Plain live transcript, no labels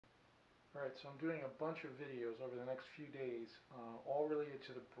Alright, so I'm doing a bunch of videos over the next few days, all related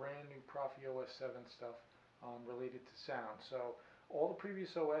to the brand new ProffieOS7 stuff related to sound. So all the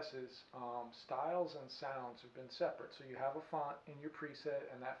previous OS's styles and sounds have been separate. So you have a font in your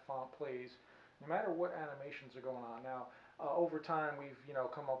preset and that font plays no matter what animations are going on. Now, over time we've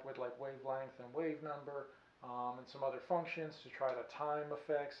come up with like wavelength and wave number and some other functions to try to time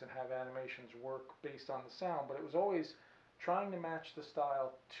effects and have animations work based on the sound, but it was always trying to match the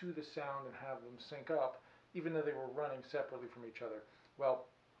style to the sound and have them sync up, even though they were running separately from each other. Well,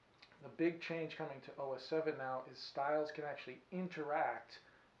 the big change coming to OS 7 now is styles can actually interact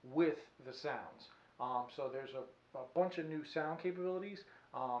with the sounds. So there's a bunch of new sound capabilities.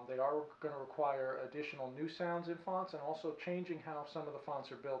 They are going to require additional new sounds in fonts and also changing how some of the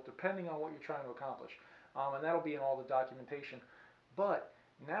fonts are built depending on what you're trying to accomplish. And that'll be in all the documentation. But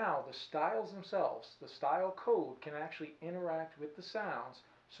now the styles themselves, the style code, can actually interact with the sounds,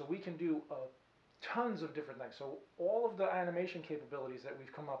 so we can do tons of different things. So all of the animation capabilities that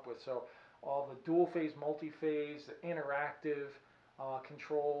we've come up with, so all the dual phase, multi-phase, the interactive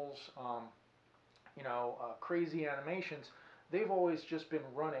controls, crazy animations, they've always just been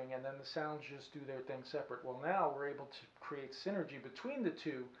running and then the sounds just do their thing separate. Well, now we're able to create synergy between the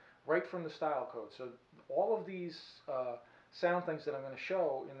two right from the style code. So all of these sound things that I'm going to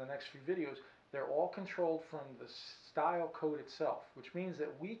show in the next few videos, they're all controlled from the style code itself, which means that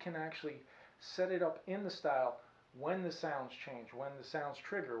we can actually set it up in the style when the sounds change, when the sounds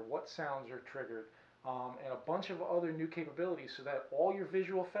trigger, what sounds are triggered, and a bunch of other new capabilities so that all your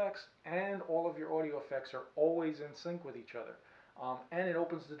visual effects and all of your audio effects are always in sync with each other. And it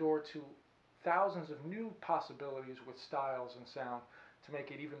opens the door to thousands of new possibilities with styles and sound to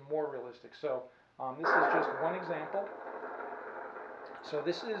make it even more realistic. So this is just one example. So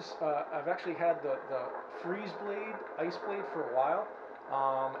this is, I've actually had the freeze blade, ice blade for a while,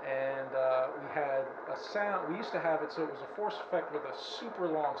 and we had a sound, we used to have it so it was a force effect with a super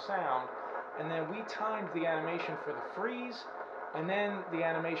long sound, and then we timed the animation for the freeze, and then the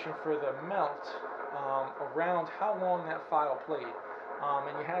animation for the melt around how long that file played,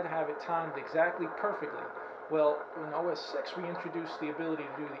 and you had to have it timed exactly perfectly. Well, in OS 6 we introduced the ability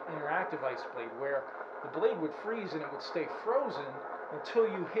to do the interactive ice blade, where the blade would freeze and it would stay frozen until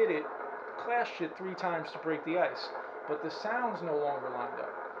you hit it, clashed it 3 times to break the ice, but the sounds no longer lined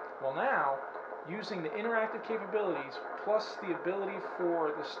up. Well, now, using the interactive capabilities plus the ability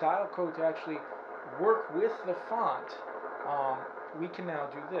for the style code to actually work with the font, we can now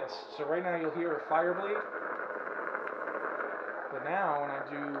do this. So right now you'll hear a fire blade, but now when I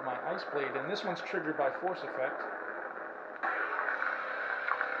do my ice blade, and this one's triggered by force effect,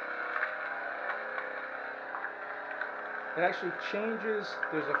 it actually changes,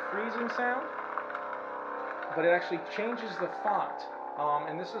 there's a freezing sound, but it actually changes the font.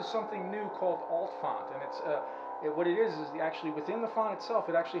 And this is something new called alt font, and it's what it is actually within the font itself,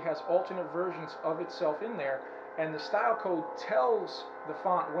 it actually has alternate versions of itself in there, and the style code tells the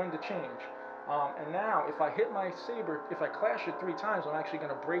font when to change. And now if I hit my saber, if I clash it 3 times, I'm actually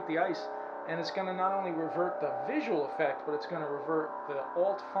going to break the ice, and it's going to not only revert the visual effect, but it's going to revert the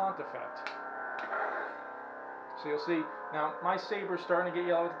alt font effect. So you'll see, now my saber's starting to get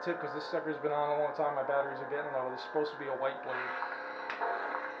yellow at the tip because this sucker's been on a long time, my batteries are getting low. This is supposed to be a white blade.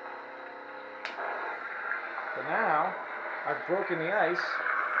 But now, I've broken the ice,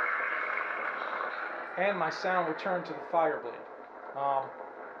 and my sound returned to the fire blade.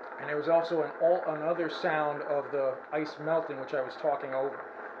 And there was also another sound of the ice melting, which I was talking over.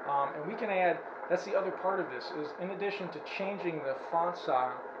 And we can add, that's the other part of this, is in addition to changing the font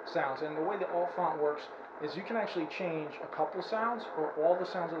sounds, and the way the alt font works is you can actually change a couple sounds or all the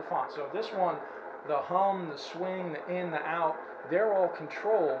sounds of the font. So this one, the hum, the swing, the in, the out, they're all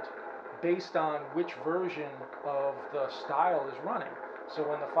controlled based on which version of the style is running. So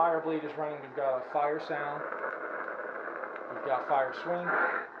when the fire blade is running, we've got a fire sound, we've got fire swing,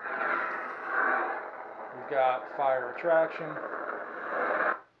 we've got fire attraction,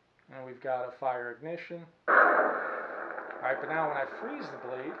 and we've got a fire ignition. Alright, but now when I freeze the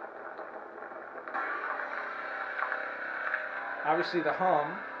blade, obviously the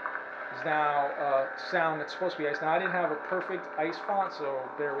hum is now a sound that's supposed to be ice. Now I didn't have a perfect ice font, so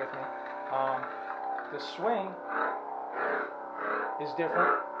bear with me. The swing is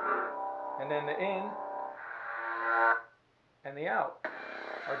different, and then the in and the out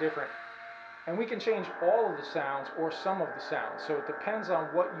are different. And we can change all of the sounds or some of the sounds, so it depends on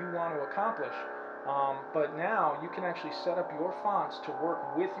what you want to accomplish. But now you can actually set up your fonts to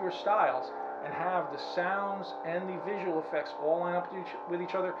work with your styles and have the sounds and the visual effects all line up with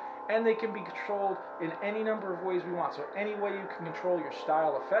each other, and they can be controlled in any number of ways we want. So any way you can control your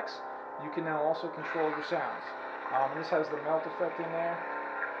style effects you can now also control your sounds. And this has the melt effect in there.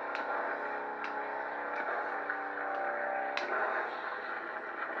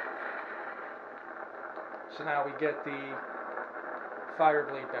 So now we get the fire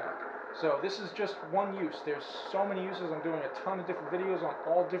blade back. So this is just one use. There's so many uses. I'm doing a ton of different videos on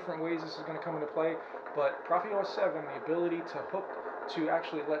all different ways this is going to come into play. But ProffieOS7, the ability to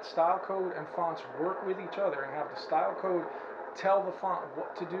actually let style code and fonts work with each other and have the style code tell the font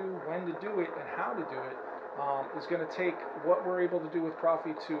what to do, when to do it, and how to do it, is going to take what we're able to do with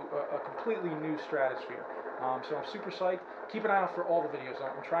Proffie to a completely new stratosphere. So I'm super psyched. Keep an eye out for all the videos.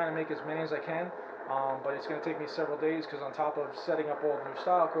 I'm trying to make as many as I can. But it's going to take me several days because on top of setting up all the new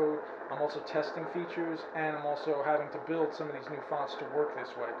style code, I'm also testing features and I'm also having to build some of these new fonts to work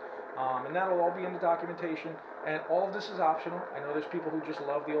this way. And that'll all be in the documentation, and all of this is optional. I know there's people who just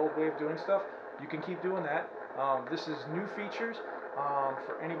love the old way of doing stuff. You can keep doing that. This is new features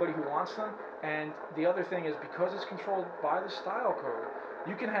for anybody who wants them. And the other thing is, because it's controlled by the style code,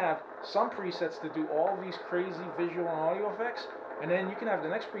 you can have some presets to do all of these crazy visual and audio effects, and then you can have the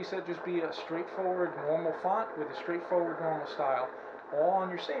next preset just be a straightforward normal font with a straightforward normal style, all on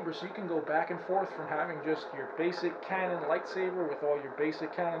your saber, so you can go back and forth from having just your basic Canon lightsaber with all your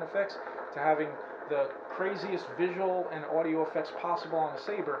basic Canon effects to having the craziest visual and audio effects possible on the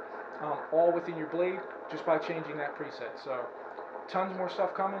saber, all within your blade, just by changing that preset. So tons more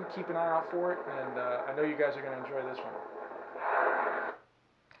stuff coming. Keep an eye out for it, and I know you guys are going to enjoy this one.